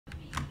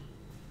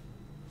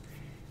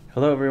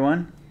Hello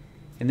everyone.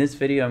 In this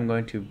video I'm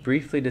going to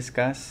briefly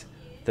discuss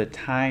the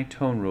Thai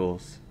tone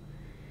rules.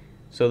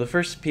 So the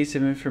first piece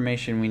of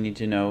information we need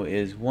to know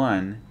is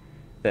one,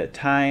 that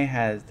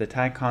the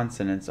Thai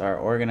consonants are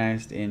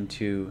organized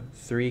into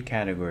three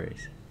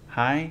categories: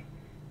 high,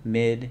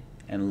 mid,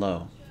 and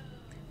low.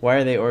 Why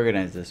are they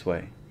organized this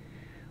way?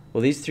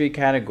 Well, these three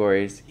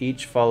categories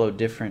each follow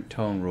different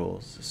tone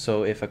rules.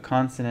 So if a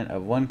consonant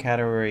of one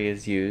category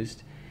is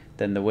used,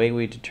 then the way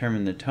we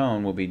determine the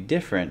tone will be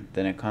different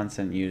than a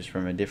consonant used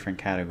from a different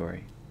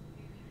category.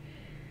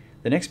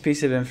 The next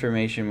piece of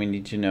information we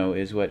need to know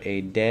is what a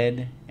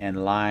dead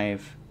and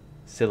live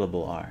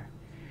syllable are.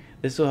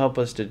 This will help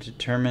us to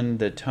determine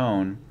the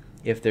tone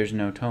if there's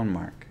no tone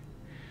mark.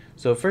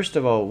 So first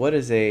of all, what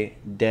is a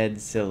dead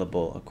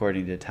syllable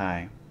according to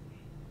Thai?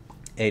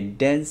 A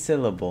dead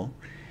syllable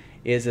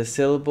is a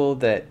syllable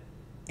that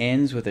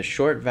ends with a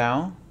short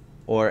vowel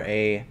or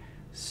a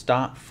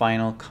stop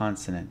final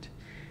consonant.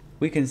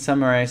 We can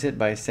summarize it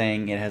by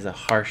saying it has a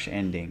harsh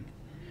ending.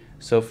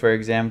 So for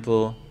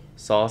example,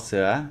 saw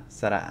sura,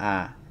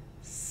 sara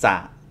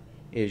sa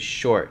is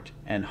short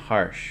and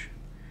harsh.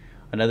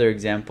 Another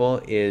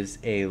example is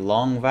a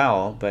long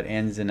vowel but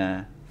ends in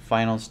a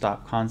final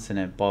stop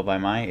consonant. Bo bai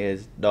mai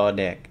is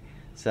dodek,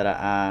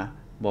 sara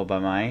bo bai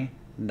mai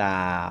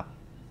da.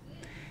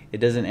 It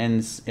doesn't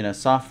end in a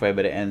soft way,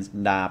 but it ends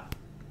dap.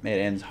 It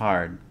ends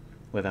hard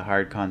with a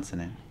hard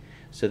consonant.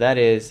 So that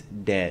is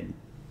dead.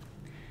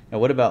 Now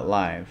what about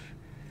live?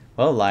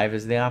 Well, live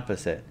is the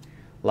opposite.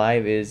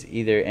 Live is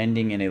either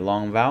ending in a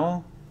long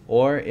vowel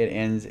or it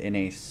ends in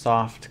a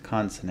soft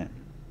consonant.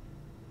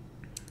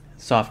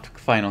 Soft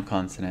final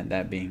consonant,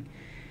 that being.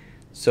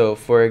 So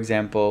for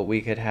example, we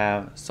could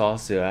have saw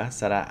sura,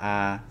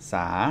 sara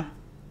sa,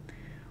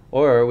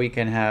 or we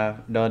can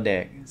have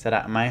dodek,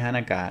 sara mai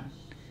hanakat,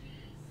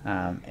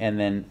 and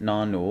then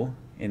nonu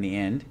in the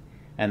end,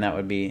 and that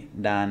would be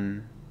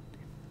dan.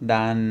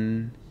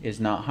 Dan is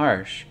not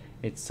harsh,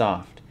 it's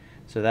soft.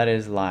 So that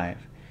is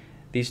live.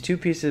 These two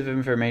pieces of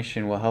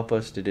information will help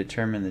us to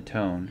determine the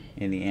tone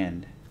in the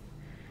end.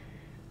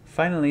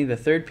 Finally, the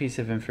third piece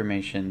of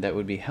information that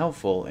would be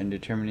helpful in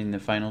determining the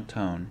final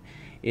tone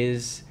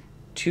is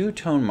two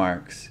tone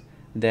marks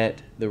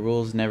that the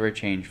rules never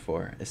change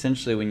for.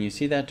 Essentially, when you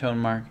see that tone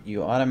mark,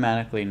 you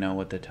automatically know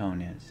what the tone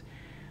is.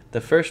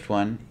 The first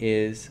one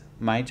is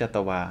mai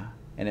chatawa,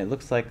 and it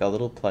looks like a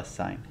little plus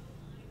sign.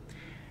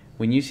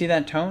 When you see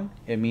that tone,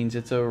 it means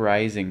it's a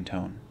rising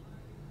tone.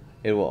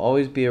 It will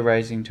always be a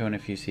rising tone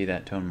if you see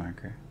that tone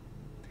marker.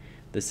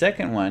 The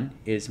second one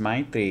is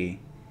mai tri.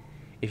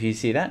 If you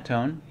see that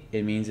tone,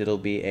 it means it'll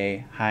be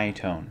a high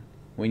tone.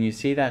 When you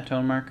see that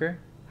tone marker,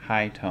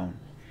 high tone.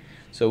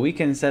 So we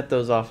can set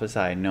those off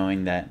aside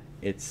knowing that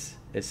it's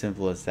as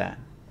simple as that.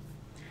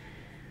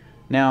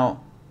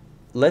 Now,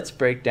 let's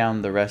break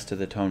down the rest of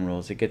the tone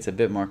rules. It gets a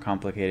bit more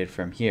complicated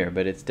from here,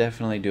 but it's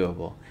definitely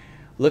doable.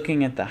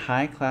 Looking at the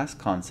high class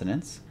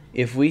consonants,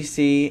 if we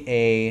see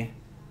a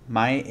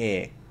mai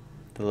e,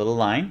 the little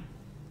line,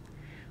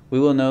 we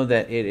will know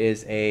that it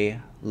is a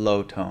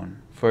low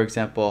tone. For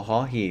example,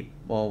 ho hip,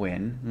 bo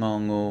win,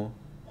 ngongu,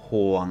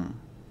 huang.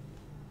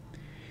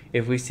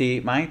 If we see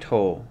mai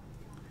to,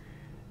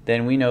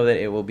 then we know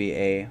that it will be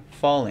a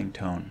falling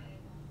tone.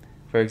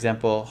 For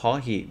example, ho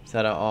hip,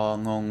 sara o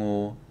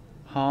ngongu,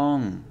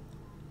 hong,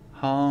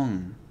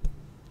 hong.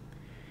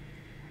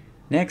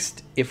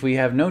 Next, if we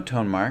have no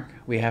tone mark,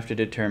 we have to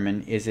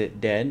determine is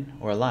it dead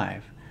or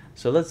live.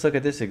 So let's look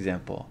at this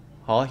example.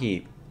 Ho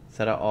hip,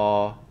 sara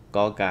o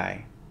go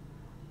gai,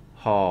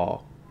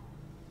 ho.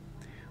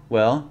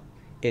 Well,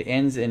 it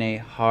ends in a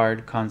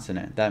hard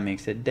consonant. That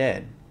makes it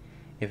dead.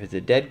 If it's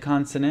a dead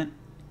consonant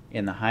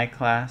in the high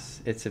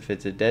class, if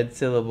it's a dead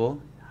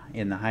syllable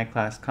in the high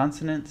class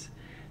consonants,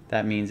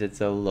 that means it's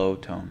a low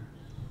tone.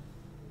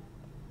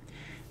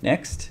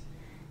 Next,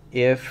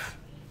 if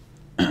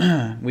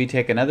we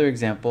take another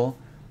example,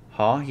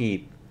 ha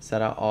hip,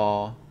 sara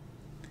o.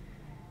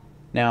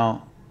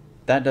 Now,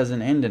 that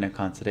doesn't end in a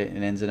consonant,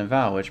 it ends in a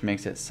vowel, which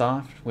makes it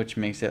soft, which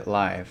makes it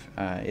live.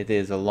 It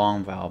is a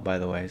long vowel, by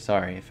the way.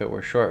 Sorry, if it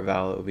were short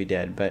vowel, it would be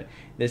dead. But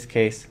in this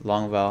case,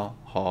 long vowel,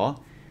 ha.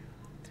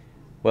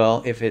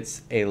 Well, if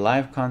it's a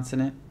live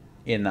consonant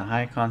in the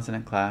high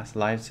consonant class,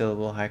 live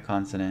syllable, high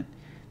consonant,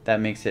 that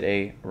makes it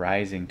a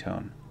rising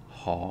tone,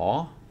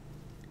 ha.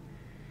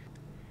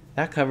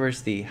 That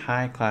covers the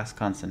high class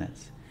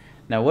consonants.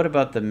 Now what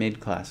about the mid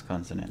class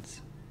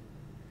consonants?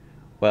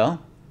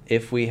 Well,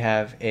 if we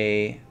have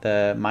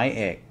the mai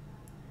ek,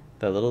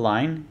 the little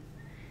line,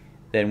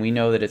 then we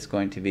know that it's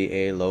going to be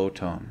a low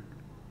tone,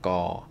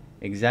 ga.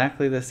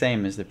 Exactly the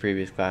same as the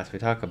previous class we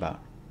talked about.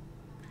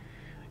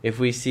 If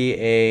we see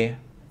a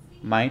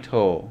mai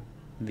to,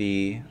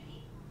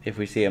 if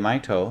we see a mai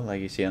to,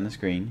 like you see on the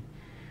screen,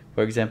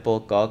 for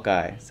example, ga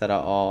gai, sara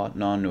o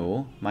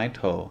nonu, mai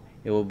to,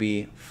 it will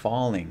be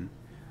falling,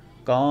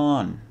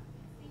 gone.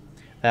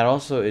 That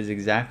also is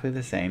exactly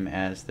the same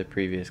as the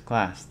previous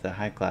class, the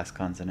high class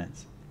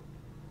consonants.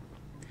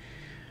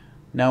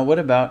 Now what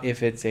about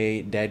if it's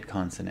a dead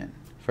consonant?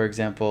 For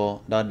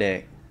example,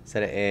 dodek,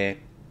 sara e,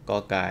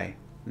 go gai,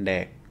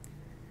 dek.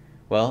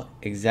 Well,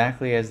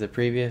 exactly as the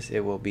previous,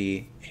 it will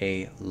be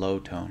a low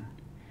tone.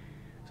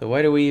 So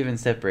why do we even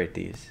separate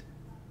these?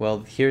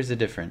 Well, here's the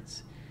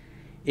difference.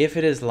 If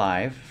it is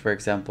live, for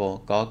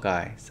example,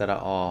 gogai,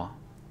 sara-a,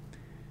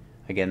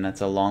 again,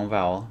 that's a long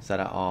vowel,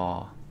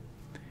 sara-a,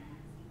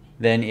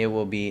 then it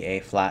will be a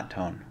flat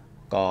tone.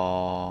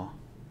 Ga.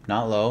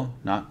 Not low,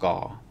 not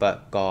ga,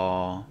 but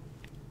ga.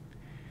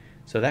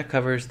 So that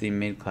covers the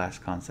mid-class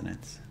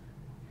consonants.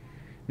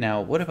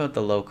 Now, what about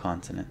the low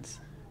consonants?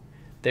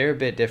 They're a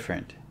bit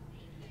different.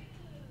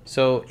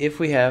 So if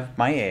we have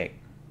my egg,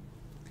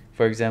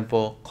 for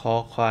example,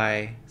 kho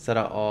kwai,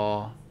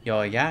 sara-a,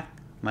 yo yak,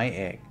 my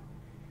egg,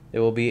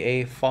 there will be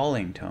a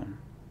falling tone.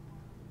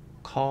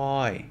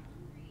 Koi,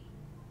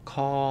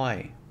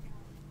 koi.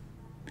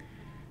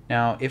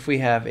 Now, if we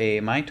have a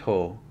my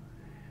to,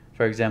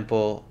 for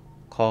example,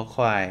 kho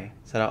kwai,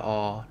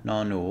 sara-a,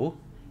 no nu,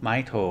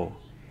 my to,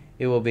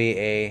 it will be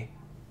a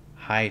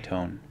high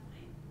tone.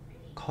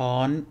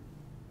 Kon,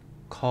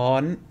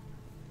 kon.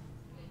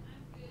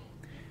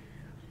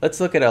 Let's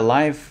look at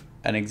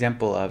an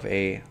example of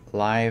a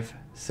live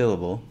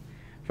syllable.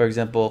 For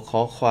example,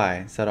 kho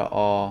kwai,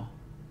 sara-a.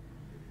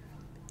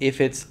 If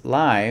it's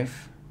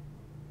live,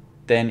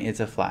 then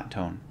it's a flat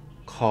tone.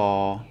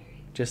 Ka,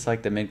 just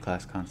like the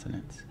mid-class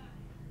consonants.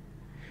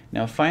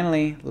 Now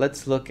finally,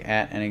 let's look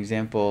at an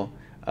example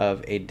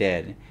of a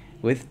dead.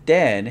 With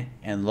dead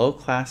and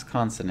low-class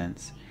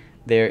consonants,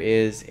 there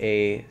is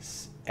a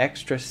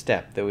extra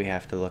step that we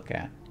have to look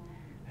at.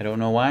 I don't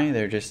know why,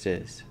 there just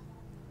is.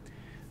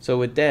 So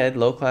with dead,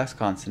 low-class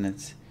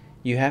consonants,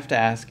 you have to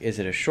ask, is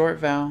it a short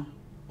vowel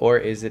or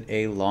is it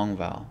a long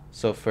vowel?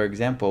 So for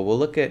example, we'll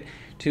look at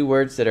two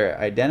words that are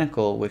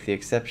identical with the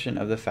exception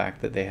of the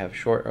fact that they have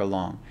short or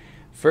long.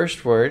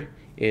 First word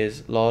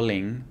is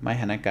loling, my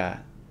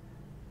hanaka,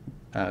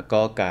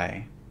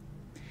 golkai.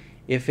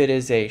 If it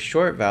is a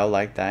short vowel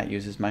like that,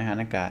 uses my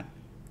hanakat,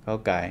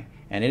 golkai,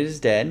 and it is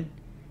dead,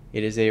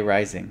 it is a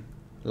rising,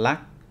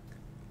 lak,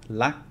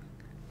 lak.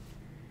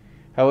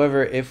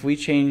 However, if we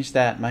change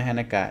that my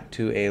hanakat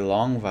to a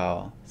long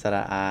vowel,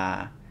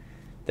 sara-a,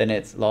 then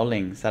it's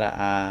loling,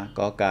 sara-a,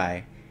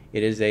 golkai.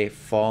 It is a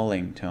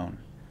falling tone.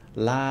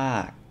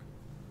 Lak,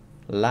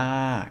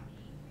 lak.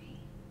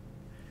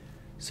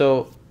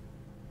 So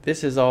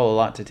this is all a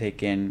lot to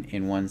take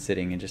in one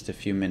sitting in just a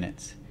few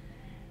minutes.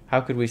 How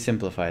could we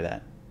simplify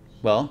that?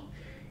 Well,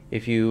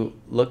 if you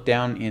look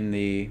down in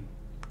the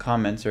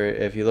comments, or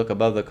if you look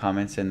above the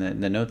comments in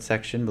the notes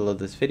section below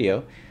this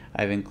video,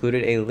 I've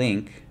included a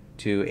link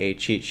to a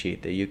cheat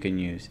sheet that you can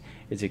use.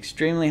 It's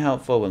extremely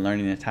helpful when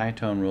learning the Thai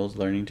tone rules,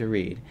 learning to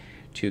read,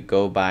 to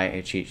go buy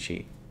a cheat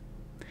sheet.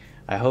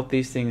 I hope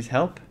these things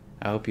help.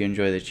 I hope you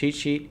enjoy the cheat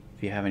sheet.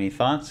 If you have any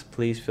thoughts,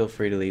 please feel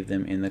free to leave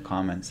them in the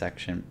comments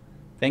section.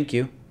 Thank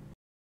you.